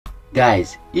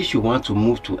Guys, if you want to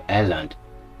move to Ireland,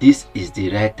 this is the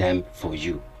right time for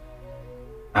you.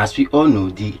 As we all know,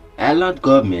 the Ireland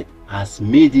government has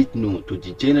made it known to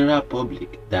the general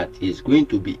public that is going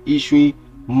to be issuing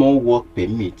more work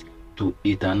permit to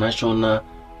international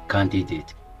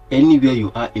candidates. Anywhere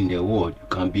you are in the world, you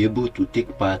can be able to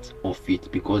take part of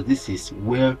it, because this is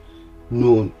well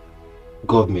known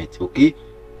government. Okay,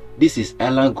 this is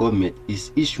Ireland government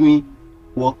is issuing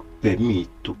work permit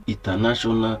to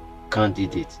international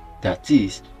candidates. That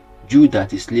is, you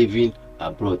that is living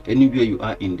abroad, anywhere you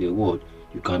are in the world,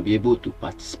 you can be able to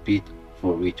participate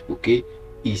for it. Okay,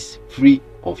 it's free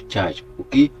of charge.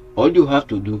 Okay, all you have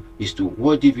to do is to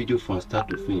watch the video from start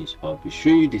to finish. I'll be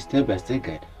showing you the step-by-step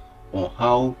guide on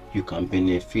how you can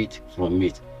benefit from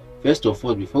it. First of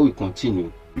all, before we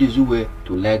continue, please do well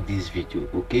to like this video.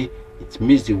 Okay, it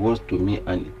means the world to me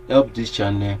and it helps this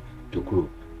channel to grow.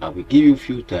 I will give you a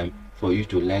few time for you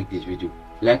to like this video.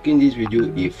 Liking this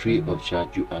video is free of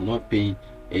charge. You are not paying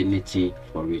anything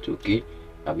for it. Okay,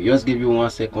 I will just give you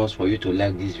 1 second for you to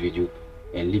like this video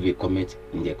and leave a comment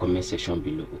in the comment section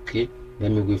below. Okay,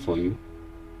 let me wait for you.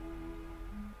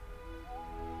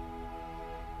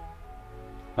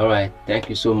 Alright, thank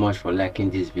you so much for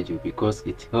liking this video, because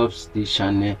it helps this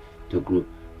channel to grow.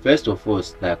 First of all,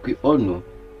 like we all know,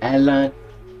 Ireland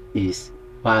is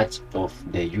part of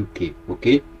the UK.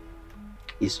 Okay,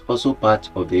 it's also part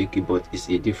of the UK, but it's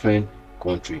a different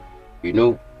country. You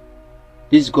know,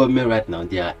 this government right now,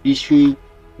 they are issuing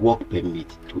work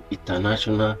permit to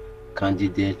international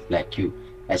candidates like you.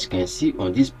 As you can see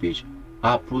on this page,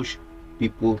 approach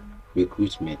people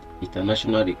recruitment,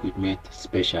 international recruitment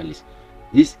specialist.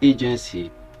 This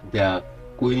agency, they are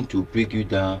going to bring you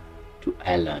down to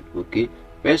Ireland. Okay,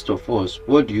 first of all,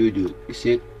 what do? You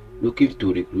said looking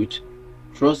to recruit,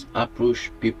 trust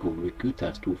approach people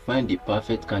recruiters to find the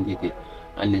perfect candidate.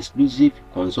 An exclusive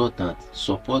consultant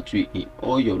support you in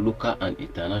all your local and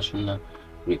international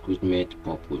recruitment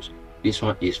purpose. This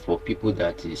one is for people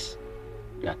that is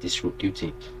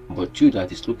recruiting, but you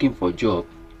that is looking for job,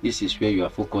 this is where you are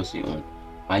focusing on.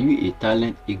 Are you a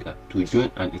talent eager to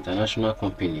join an international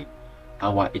company?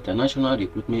 Our international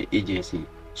recruitment agency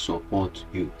support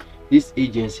you. This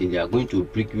agency, they are going to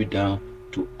bring you down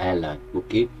to Ireland.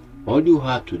 Okay, all you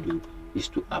have to do is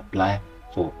to apply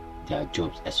for their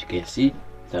jobs. As you can see,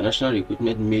 international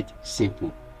recruitment made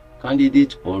simple.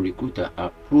 Candidate or recruiter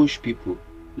approach people,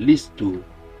 listening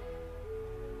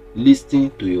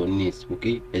to your needs.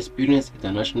 Okay, experienced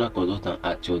international consultant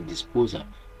at your disposal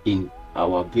in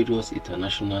our various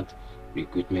international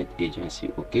recruitment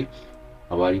agency. Okay,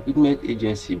 our recruitment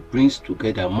agency brings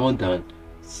together more than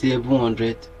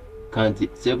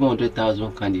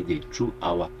 700,000 candidates through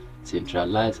our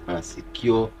centralized and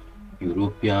secure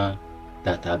European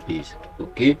database.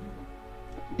 Okay,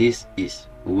 this is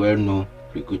well-known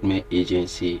recruitment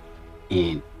agency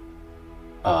in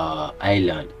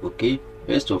Ireland. Okay,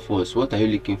 first of all, what are you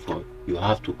looking for? You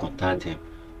have to contact them.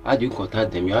 How do you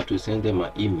contact them? You have to send them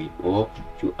an email or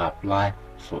you apply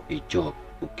for a job.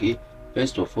 Okay,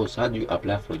 first of all, how do you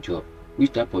apply for a job?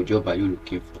 Which type of job are you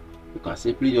looking for? You can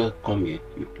simply just come here,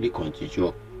 you click on the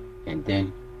job, and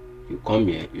then you come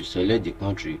here, you select the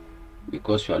country.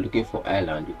 Because you are looking for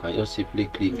Ireland, you can just simply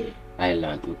click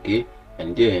Ireland. Okay,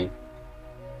 and then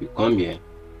you come here,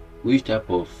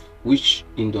 which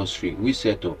industry, which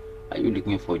sector are you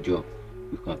looking for job?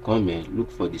 You can come here, look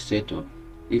for the sector.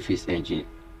 If it's engine,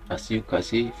 as you can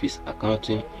see, if it's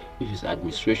accounting, if it's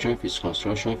administration, if it's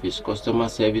construction, if it's customer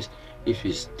service, if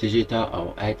it's digital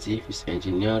or IT, if it's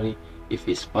engineering, if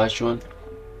it's fashion,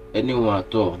 anyone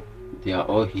at all, they are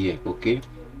all here. Okay,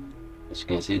 as you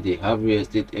can see, they have real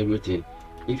estate, everything.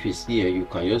 If it's here, you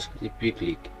can just simply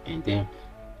click and then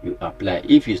you apply.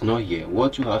 If it's not here,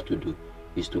 what you have to do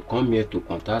is to come here to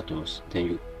contact us, then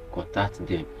you contact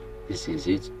them. This is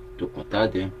it. To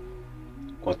contact them,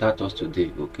 contact us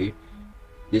today. Okay,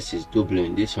 this is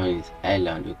Dublin, this one is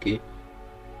Ireland. Okay,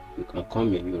 you can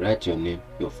come here, you write your name,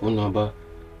 your phone number,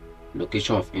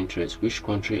 location of interest, which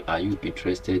country are you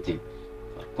interested in.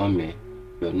 Come here,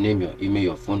 your name, your email,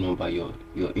 your phone number, your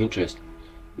interest.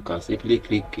 You can simply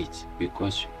click it,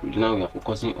 because now we are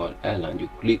focusing on Ireland. You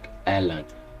click Ireland.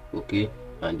 Okay,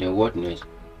 and then what next?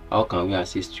 How can we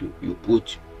assist you? You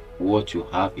put what you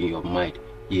have in your mind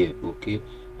here. Okay,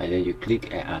 and then you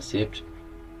click I accept.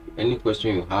 Any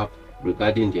question you have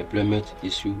regarding the employment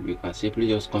issue, you can simply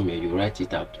just come here, you write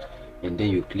it out, and then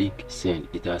you click send.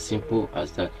 It's as simple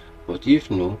as that. But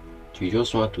if no, you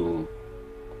just want to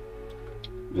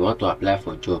apply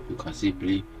for job, you can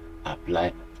simply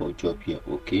apply for job here.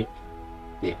 Okay,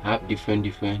 they have different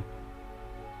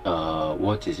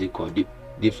what is it called,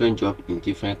 different job in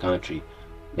different country.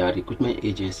 They are recruitment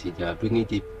agency. They are bringing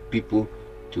the people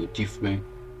to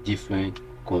different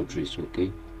countries.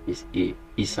 Okay,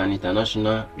 it's an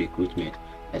international recruitment.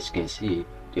 As you can see,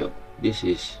 this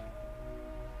is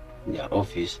their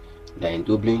office. They're in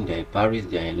Dublin, they're in Paris,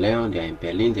 they're in Lyon, they're in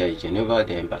Berlin, they're in Geneva,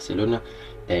 they're in Barcelona,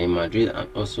 they're in Madrid, and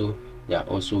also they are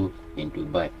also in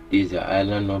Dubai. This is their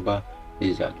Ireland number,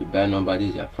 this is their Dubai number, this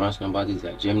is their France number, this is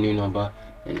their Germany number,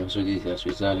 and also this is their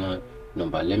Switzerland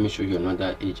number. Let me show you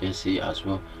another agency as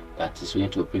well that is going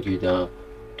to bring you down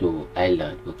to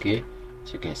Ireland. Okay,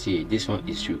 so you can see this one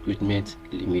is Recruitment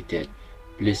Limited,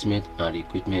 placement and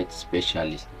recruitment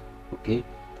specialist. Okay,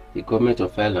 the government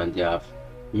of Ireland, they have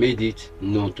made it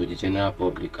known to the general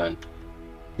public, and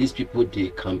these people, they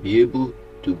can be able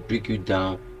to bring you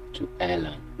down to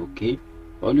Ireland. Okay,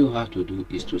 all you have to do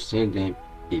is to send them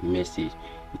a message.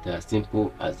 It's as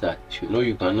simple as that. If you know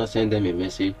you cannot send them a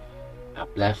message,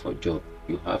 apply for job.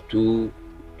 You have two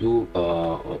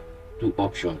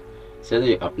options. Either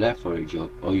you apply for a job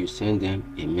or you send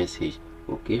them a message.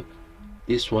 Okay,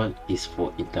 this one is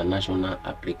for international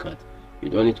applicants. You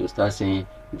don't need to start saying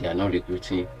they are not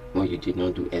recruiting when you did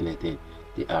not do anything.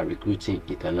 They are recruiting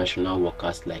international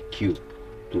workers like you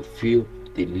to fill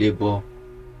the labor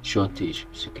shortage.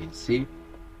 As you can see,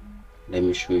 let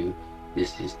me show you.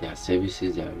 This is their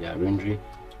services they are rendering.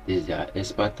 This is their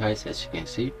expertise, as you can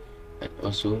see, and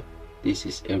also this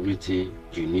is everything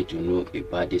you need to know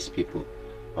about these people.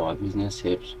 Our business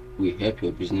helps. We help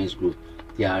your business grow.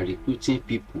 They are recruiting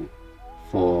people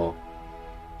for.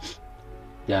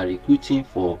 They are recruiting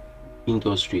for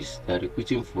industries. They are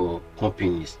recruiting for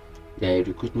companies. They are a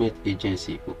recruitment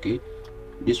agency. Okay,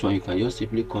 this one you can just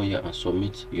simply come here and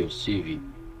submit your CV,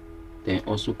 then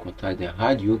also contact them.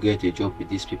 How do you get a job with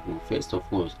these people? First of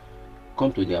all,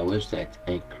 come to their website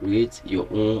and create your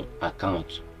own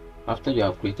account. After you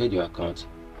have created your account,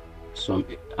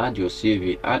 add your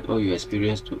CV, add all your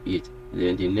experience to it.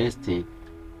 Then the next thing,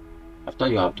 after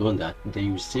you have done that,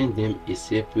 then you send them a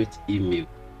separate email.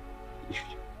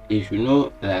 If you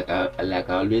know, like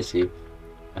I always say,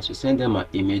 as you send them an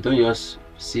email, don't just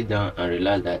sit down and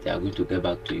realize that they are going to get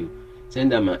back to you.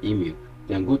 Send them an email,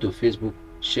 then go to Facebook,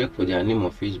 check for their name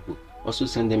on Facebook, also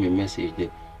send them a message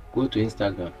there. Go to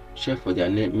Instagram, check for their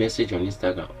message on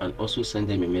Instagram, and also send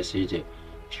them a message there.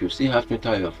 If you still have Twitter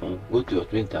on your phone, go to your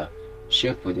Twitter,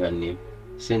 check for their name,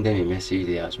 send them a message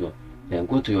there as well. Then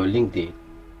go to your LinkedIn,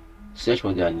 search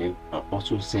for their name, and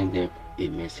also send them a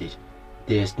message.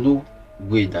 There's no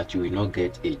way that you will not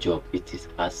get a job. It is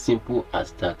as simple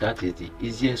as that. That is the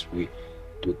easiest way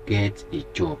to get a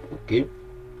job. Okay,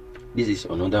 this is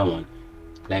another one.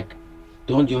 Like,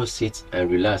 don't just sit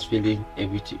and relax feeling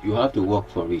everything. You have to work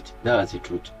for it. That's the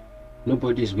truth.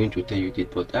 Nobody is going to tell you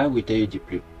that, but I will tell you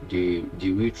the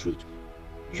real truth.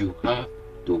 You have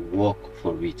to work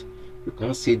for it. You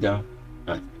can't sit down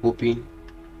and hoping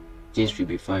things will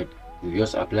be fine. You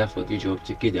just apply for the job,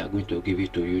 ticket, they are going to give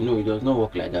it to you. No, it does not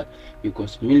work like that,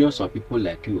 because millions of people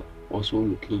like you are also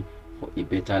looking for a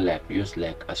better life, just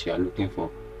like as you are looking for.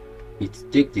 It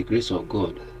takes the grace of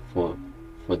God for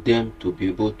them to be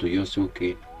able to just say,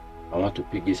 okay, I want to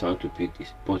pick this, I want to pick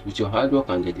this. But with your hard work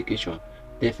and dedication,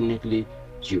 definitely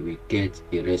you will get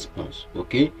a response.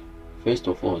 Okay, first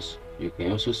of all, you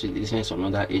can also see this is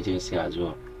another agency as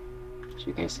well. So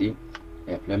you can see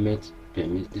employment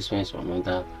permit. This one is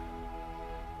another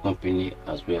company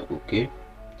as well. Okay,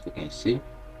 so you can see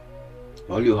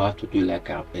all you have to do, like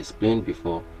I've explained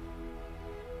before,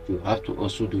 you have to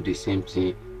also do the same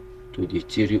thing to the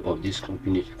theory of this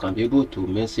company. If you can be able to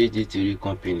message the theory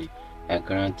company, I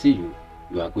guarantee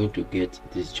you are going to get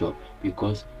this job,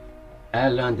 because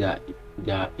Ireland,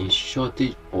 they are in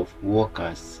shortage of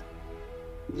workers.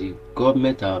 The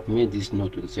government have made this known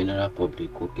to the general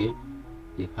public. Okay,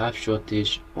 they have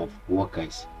shortage of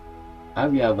workers. I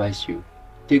will advise you,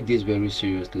 take this very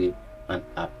seriously and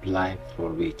apply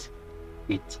for it.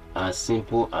 It's as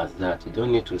simple as that. You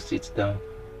don't need to sit down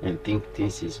and think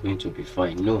things is going to be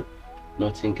fine. No,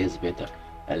 nothing gets better.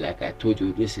 And like I told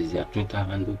you, this is their Twitter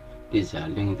handle, this is their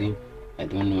LinkedIn. I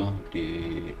don't know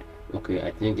the okay,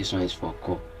 I think this one is for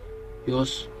call.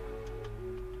 Just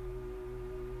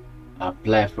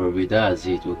apply for it. That's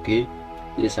it. Okay,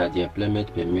 these are the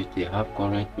employment permit. They have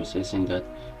current processing that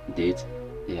date.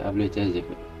 They have latest.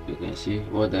 You can see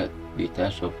what the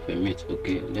types of permit.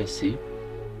 Okay, let's see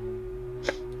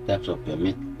types of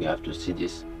permit. We have to see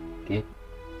this. Okay,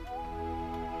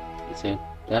 it said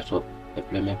types of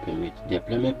employment permit. The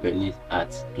employment permit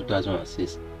Act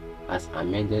 2006 as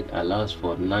amended allows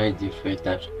for 9 different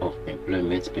types of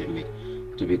employment permit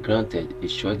to be granted. A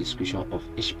short description of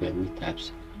each permit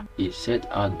types is set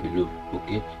out below.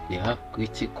 Okay, they have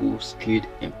critical skilled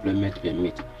employment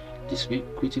permit. This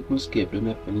critical skilled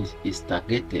employment permit is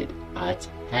targeted at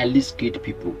highly skilled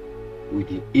people with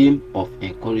the aim of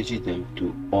encouraging them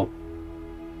to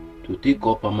take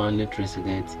up permanent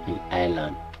residence in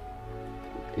Ireland.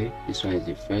 Okay, this one is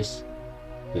the first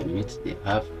permit they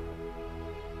have.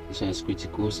 This one is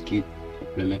critical skilled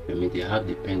employment permit. They have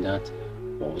dependent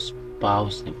or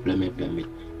spouse employment permit.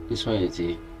 This one is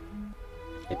a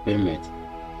permit,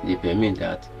 the permit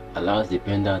that allows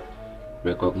dependent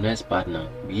recognized partner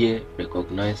where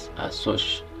recognized as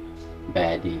such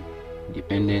by the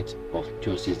dependent of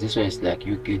justice. This one is like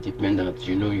UK dependent.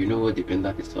 You know what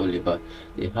dependent is all about.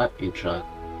 They have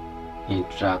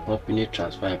intra-company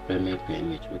transfer employment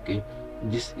permit. Okay,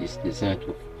 this is designed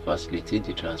to facilitate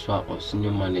the transfer of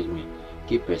senior management,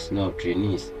 key personnel,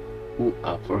 trainees who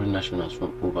are foreign nationals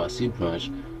from overseas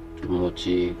branch to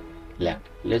multi. Like,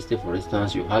 let's say for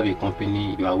instance, you have a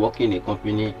company, you are working in a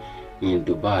company in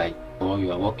Dubai, or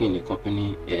you are working in a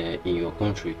company in your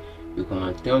country. You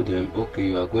can tell them, okay,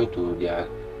 you are going to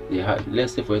they have,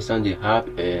 let's say for instance, they have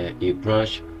a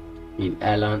branch in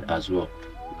Ireland as well.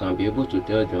 You can be able to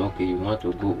tell them, okay, you want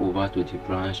to go over to the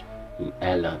branch in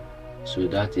Ireland. So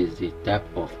that is the type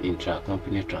of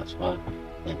intra-company transfer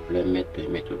employment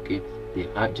permit. Okay, they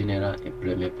have general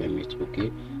employment permit.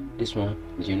 Okay, this one,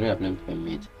 general employment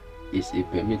permit, is a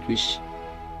permit which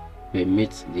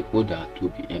permits the holder to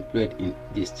be employed in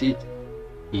the state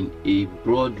in a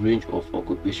broad range of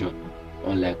occupation,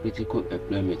 unlike critical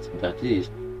employment. That is,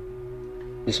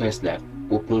 this one is like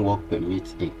open work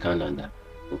permit in Canada.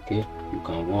 Okay, you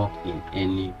can work in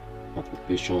any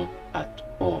occupation at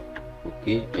all.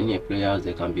 Okay, any employers,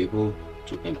 they can be able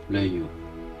to employ you.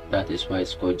 That is why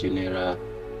it's called general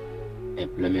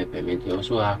employment permit. They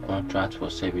also have contract for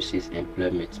services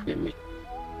employment permit.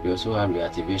 They also have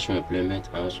reactivation employment,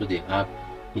 and also they have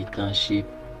internship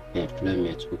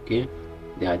employment. Okay,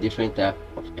 there are different types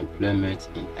of employment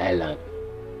in Ireland.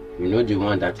 You know the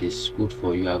one that is good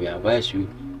for you. I will advise you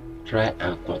try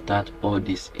and contact all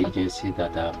these agencies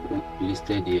that are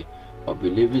listed here. I'll be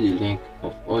leaving the link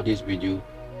of all this video,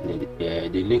 the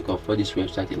link of all this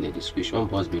website in the description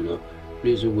box below.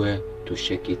 Please do well to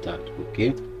check it out.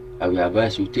 Okay, I will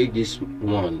advise you take this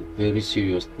one very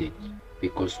seriously,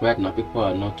 because right now people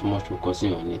are not too much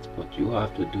focusing on it, but you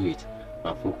have to do it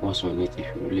and focus on it if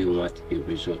you really want a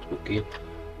result. Okay,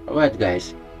 alright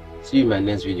guys, see you in my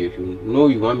next video. If you know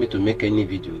you want me to make any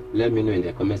video, let me know in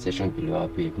the comment section below. I'll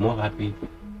be more happy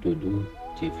to do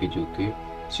the video. Okay,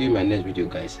 see you in my next video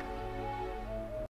guys.